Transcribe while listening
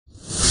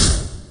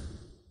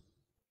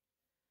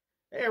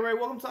Hey, everybody,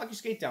 welcome to Hockey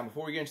Skatedown.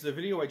 Before we get into the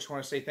video, I just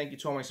want to say thank you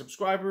to all my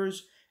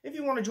subscribers. If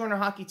you want to join our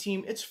hockey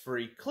team, it's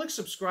free. Click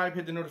subscribe,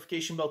 hit the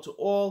notification bell to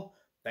all.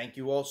 Thank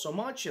you all so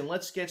much, and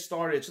let's get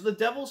started. So the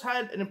Devils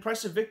had an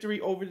impressive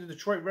victory over the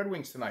Detroit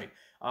Redwings tonight.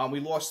 We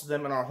lost to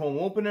them in our home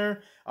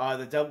opener. We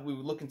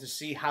were looking to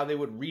see how they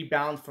would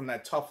rebound from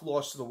that tough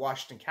loss to the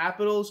Washington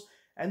Capitals,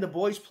 and the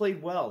boys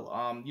played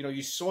well.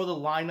 You saw the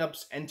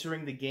lineups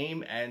entering the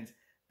game, and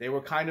they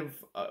were kind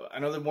of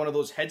another one of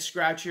those head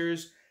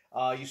scratchers.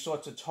 You saw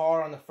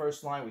Tatar on the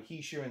first line with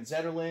Hischier and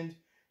Zetterlund.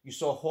 You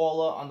saw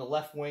Haula on the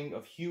left wing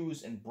of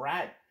Hughes and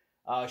Bratt.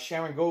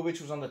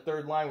 Sharangovich was on the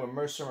third line with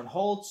Mercer and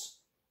Holtz.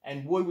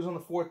 And Wood was on the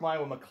fourth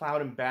line with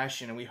McLeod and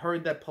Bastian. And we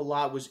heard that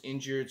Palat was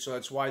injured, so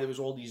that's why there was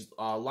all these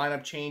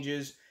lineup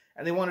changes.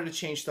 And they wanted to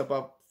change stuff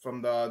up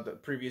from the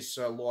previous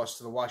loss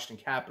to the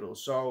Washington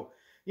Capitals. So,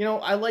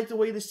 I like the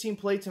way this team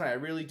played tonight. I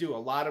really do. A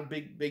lot of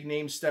big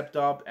names stepped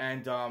up.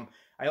 And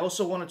I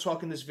also want to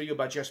talk in this video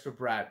about Jesper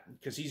Bratt,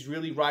 because he's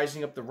really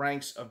rising up the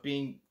ranks of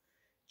being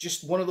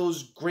just one of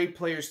those great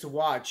players to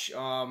watch.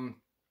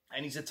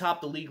 And he's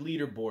atop the league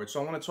leaderboard.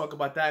 So I want to talk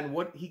about that and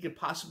what he could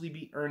possibly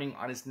be earning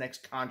on his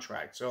next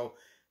contract. So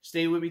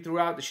stay with me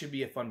throughout. This should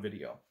be a fun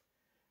video.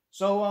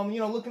 So,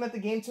 looking at the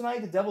game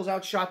tonight, the Devils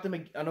outshot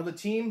them, another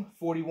team,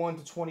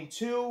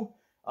 41-22.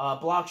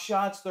 Block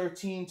shots,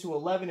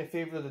 13-11 in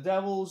favor of the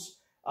Devils.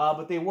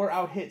 But they were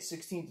out-hit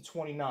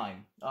 16-29.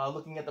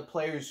 Looking at the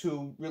players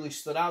who really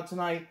stood out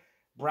tonight,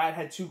 Bratt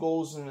had 2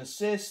 goals and an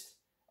assist.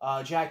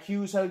 Jack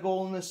Hughes had a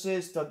goal and an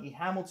assist. Dougie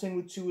Hamilton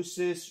with 2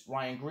 assists.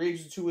 Ryan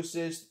Graves with 2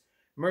 assists.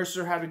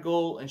 Mercer had a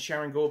goal, and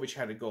Sharangovich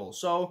had a goal.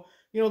 So,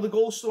 the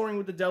goal scoring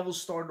with the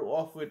Devils started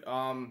off with,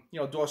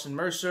 Dawson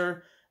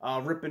Mercer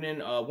ripping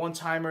in a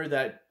one-timer,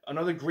 that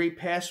another great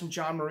pass from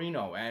John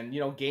Marino. And,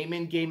 game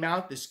in, game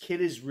out, this kid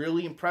is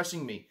really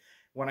impressing me.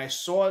 When I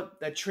saw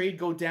that trade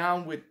go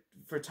down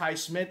for Ty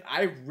Smith,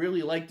 I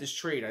really liked this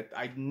trade.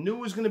 I knew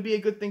it was going to be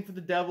a good thing for the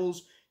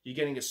Devils. You're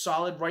getting a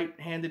solid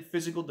right-handed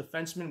physical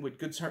defenseman with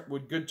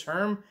good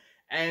term,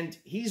 and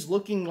he's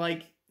looking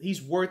like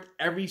he's worth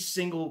every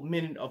single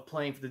minute of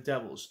playing for the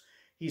Devils.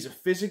 He's a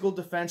physical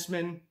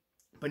defenseman,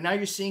 but now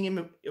you're seeing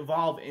him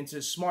evolve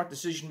into smart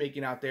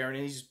decision-making out there, and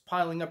he's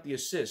piling up the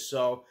assists.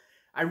 So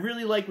I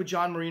really like what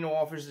John Marino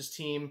offers this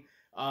team.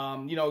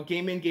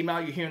 Game in, game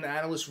out, you're hearing the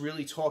analysts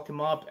really talk him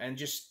up and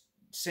just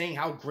saying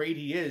how great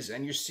he is,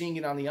 and you're seeing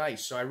it on the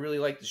ice. So I really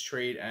like this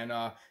trade, and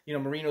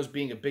Marino's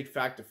being a big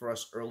factor for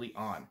us early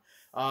on.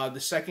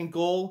 The second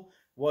goal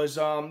was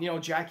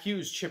Jack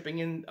Hughes chipping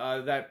in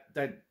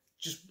that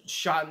just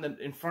shot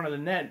in front of the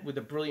net with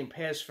a brilliant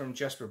pass from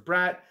Jesper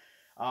Bratt.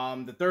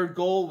 The third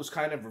goal was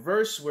kind of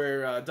reverse,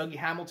 where Dougie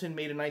Hamilton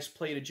made a nice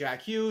play to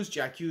Jack Hughes.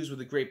 Jack Hughes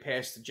with a great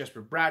pass to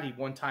Jesper Bratt. He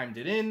one-timed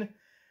it in.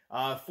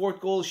 Fourth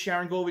goal,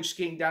 Sharangovich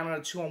skating down on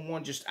a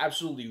 2-on-1, just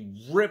absolutely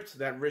ripped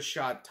that wrist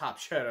shot top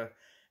cheddar.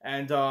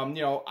 And,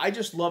 I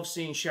just love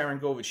seeing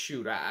Sharangovich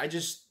shoot. I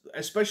just,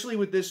 especially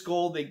with this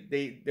goal,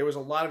 there was a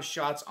lot of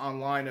shots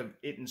online of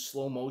it in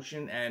slow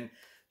motion. And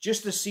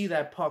just to see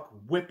that puck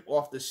whip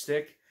off the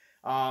stick,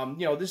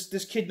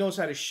 this kid knows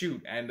how to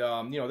shoot. And,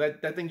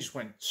 that thing just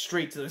went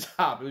straight to the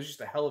top. It was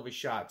just a hell of a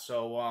shot.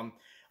 So,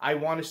 I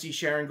want to see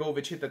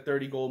Sharangovich hit the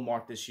 30-goal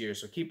mark this year.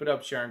 So keep it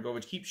up,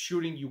 Sharangovich. Keep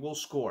shooting. You will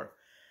score.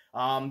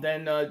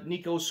 Then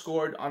Nico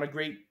scored on a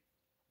great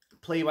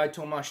play by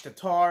Tomas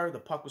Tatar. The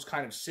puck was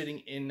kind of sitting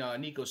in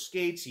Nico's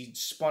skates. He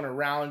spun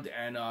around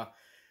and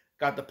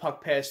got the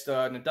puck past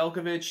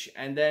Nedeljkovic.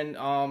 And then,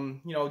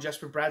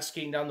 Jesper Bratt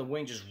skating down the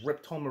wing just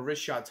ripped home a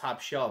wrist shot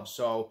top shelf.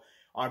 So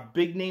our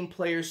big-name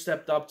players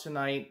stepped up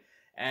tonight.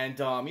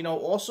 And,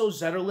 also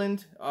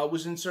Zetterlund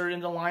was inserted in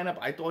the lineup.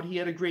 I thought he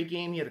had a great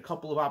game. He had a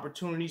couple of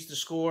opportunities to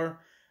score.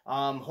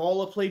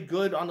 Haula played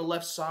good on the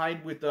left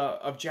side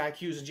of Jack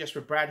Hughes and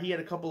Jesper Bratt. He had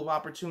a couple of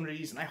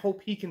opportunities, and I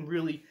hope he can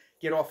really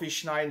get off his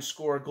schneid and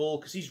score a goal,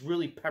 because he's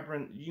really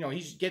peppering,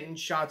 he's getting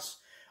shots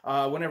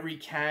whenever he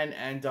can,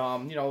 and,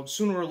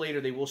 sooner or later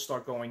they will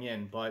start going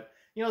in. But,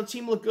 the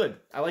team looked good.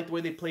 I like the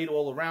way they played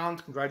all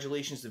around.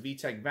 Congratulations to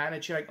Vitek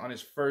Vanacek on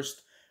his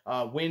first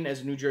win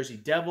as a New Jersey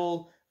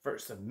Devil,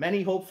 first of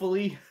many,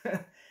 hopefully.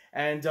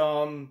 And,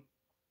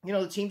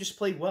 the team just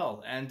played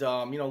well. And,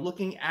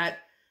 looking at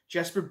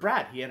Jesper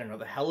Bratt, he had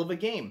another hell of a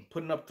game,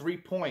 putting up 3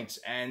 points,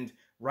 and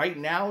right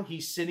now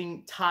he's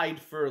sitting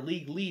tied for a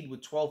league lead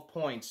with 12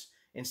 points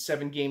in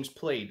 7 games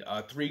played.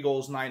 3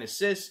 goals, 9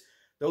 assists.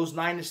 Those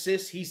 9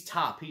 assists, he's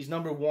top. He's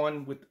number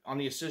 1 on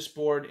the assist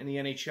board in the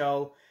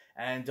NHL,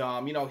 and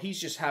he's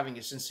just having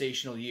a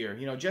sensational year.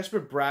 Jesper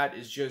Bratt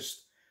is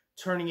just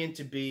turning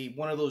into be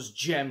one of those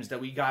gems that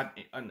we got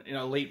in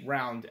a late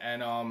round,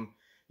 and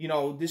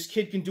this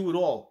kid can do it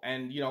all.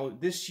 And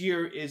this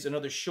year is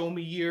another show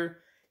me year.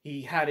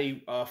 He had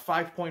a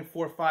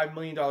 $5.45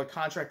 million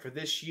contract for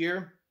this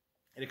year.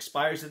 It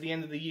expires at the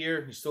end of the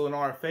year. He's still an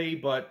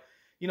RFA, but,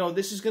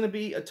 this is going to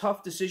be a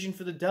tough decision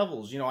for the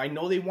Devils. I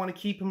know they want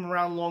to keep him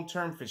around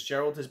long-term.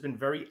 Fitzgerald has been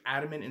very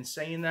adamant in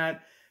saying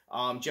that.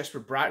 Jesper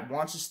Bratt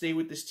wants to stay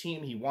with this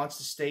team. He wants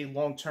to stay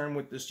long-term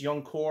with this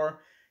young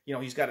core. You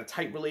know, he's got a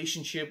tight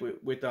relationship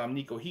with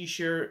Nico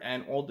Hischier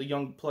and all the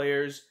young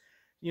players.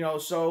 You know,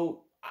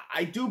 so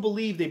I do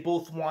believe they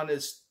both want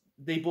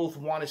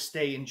to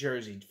stay in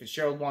Jersey.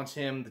 Fitzgerald wants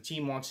him, the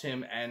team wants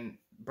him, and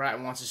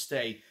Bratt wants to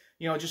stay.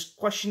 You know, just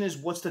question is,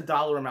 what's the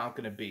dollar amount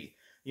going to be?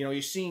 You know,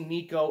 you're seeing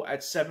Nico at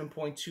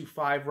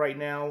 7.25 right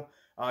now.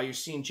 You're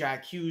seeing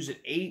Jack Hughes at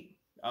 8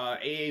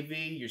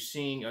 AAV. You're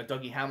seeing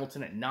Dougie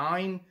Hamilton at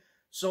 9.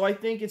 So I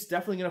think it's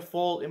definitely going to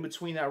fall in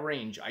between that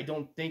range. I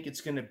don't think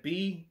it's going to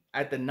be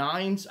at the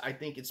 9s. I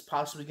think it's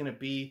possibly going to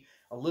be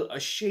a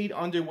shade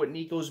under what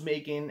Nico's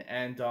making,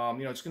 and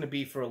you know, it's going to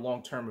be for a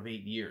long term of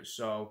 8 years.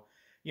 So,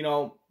 you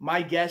know,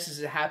 my guess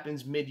is it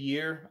happens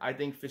mid-year. I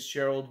think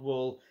Fitzgerald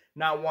will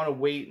not want to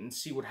wait and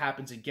see what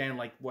happens again,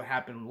 like what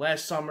happened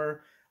last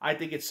summer. I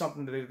think it's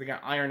something that they're going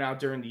to iron out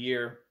during the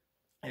year,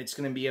 and it's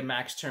going to be a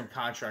max-term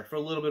contract for a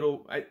little bit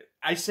of,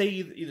 I say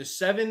either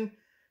 7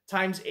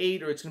 times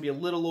 8, or it's going to be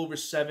a little over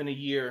 7 a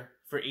year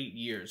for 8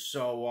 years.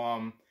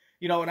 So,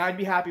 you know, and I'd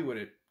be happy with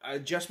it.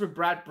 Jesper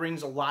Bratt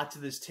brings a lot to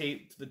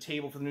the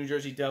table for the New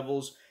Jersey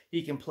Devils.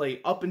 He can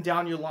play up and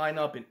down your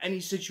lineup in any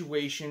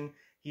situation.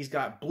 He's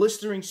got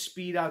blistering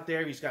speed out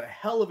there. He's got a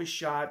hell of a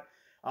shot.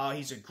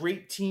 He's a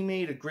great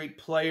teammate, a great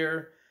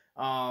player.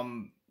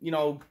 You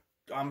know,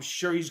 I'm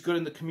sure he's good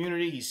in the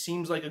community. He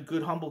seems like a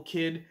good, humble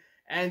kid.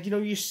 And, you know,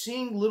 you're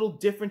seeing little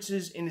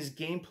differences in his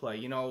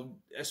gameplay. You know,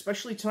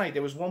 especially tonight.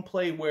 There was one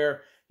play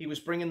where he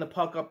was bringing the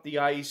puck up the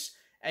ice,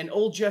 and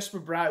old Jesper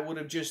Bratt would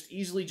have just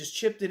easily just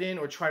chipped it in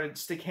or tried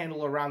to stick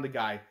handle around the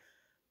guy.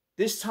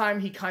 This time,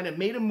 he kind of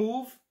made a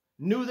move,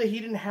 knew that he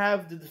didn't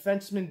have the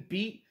defenseman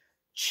beat,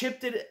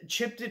 chipped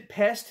it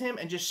past him,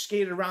 and just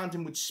skated around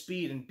him with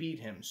speed and beat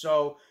him.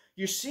 So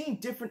you're seeing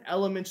different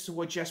elements to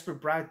what Jesper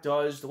Bratt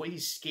does, the way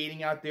he's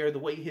skating out there, the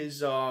way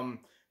his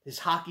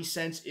hockey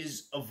sense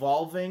is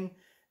evolving.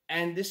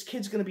 And this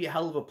kid's going to be a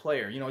hell of a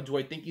player. You know, do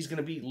I think he's going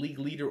to be league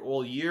leader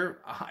all year?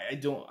 I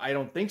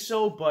don't think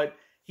so, but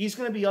he's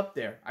going to be up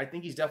there. I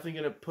think he's definitely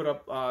going to put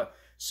up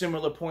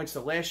similar points to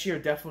last year,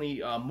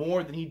 definitely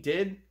more than he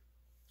did.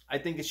 I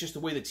think it's just the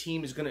way the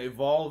team is going to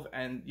evolve,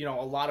 and, you know,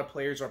 a lot of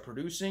players are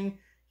producing.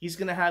 He's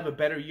going to have a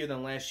better year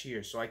than last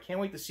year, so I can't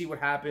wait to see what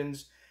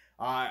happens.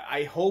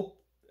 I hope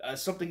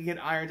something can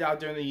get ironed out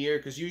during the year,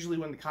 because usually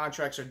when the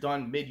contracts are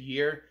done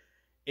mid-year,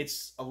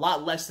 it's a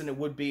lot less than it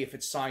would be if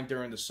it's signed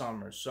during the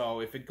summer. So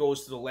if it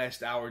goes to the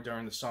last hour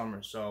during the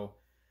summer. So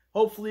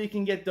hopefully it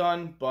can get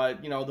done.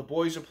 But, you know, the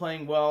boys are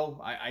playing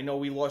well. I know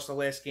we lost the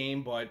last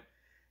game, but,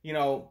 you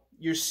know,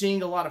 you're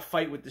seeing a lot of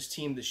fight with this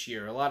team this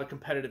year. A lot of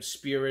competitive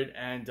spirit.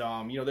 And,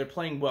 you know, they're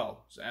playing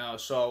well.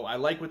 So I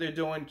like what they're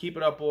doing. Keep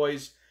it up,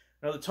 boys.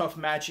 Another tough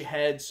match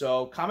ahead.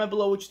 So comment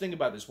below what you think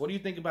about this. What do you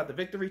think about the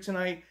victory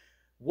tonight?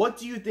 What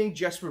do you think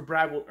Jesper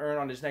Bratt will earn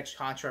on his next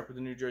contract with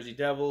the New Jersey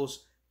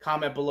Devils?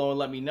 Comment below and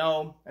let me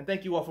know. And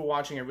thank you all for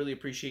watching. I really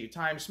appreciate your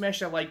time. Smash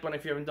that like button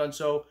if you haven't done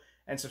so.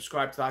 And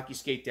subscribe to the Hockey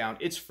Skatedown.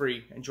 It's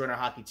free. And join our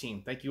hockey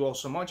team. Thank you all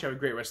so much. Have a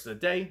great rest of the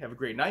day. Have a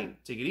great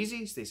night. Take it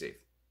easy. Stay safe.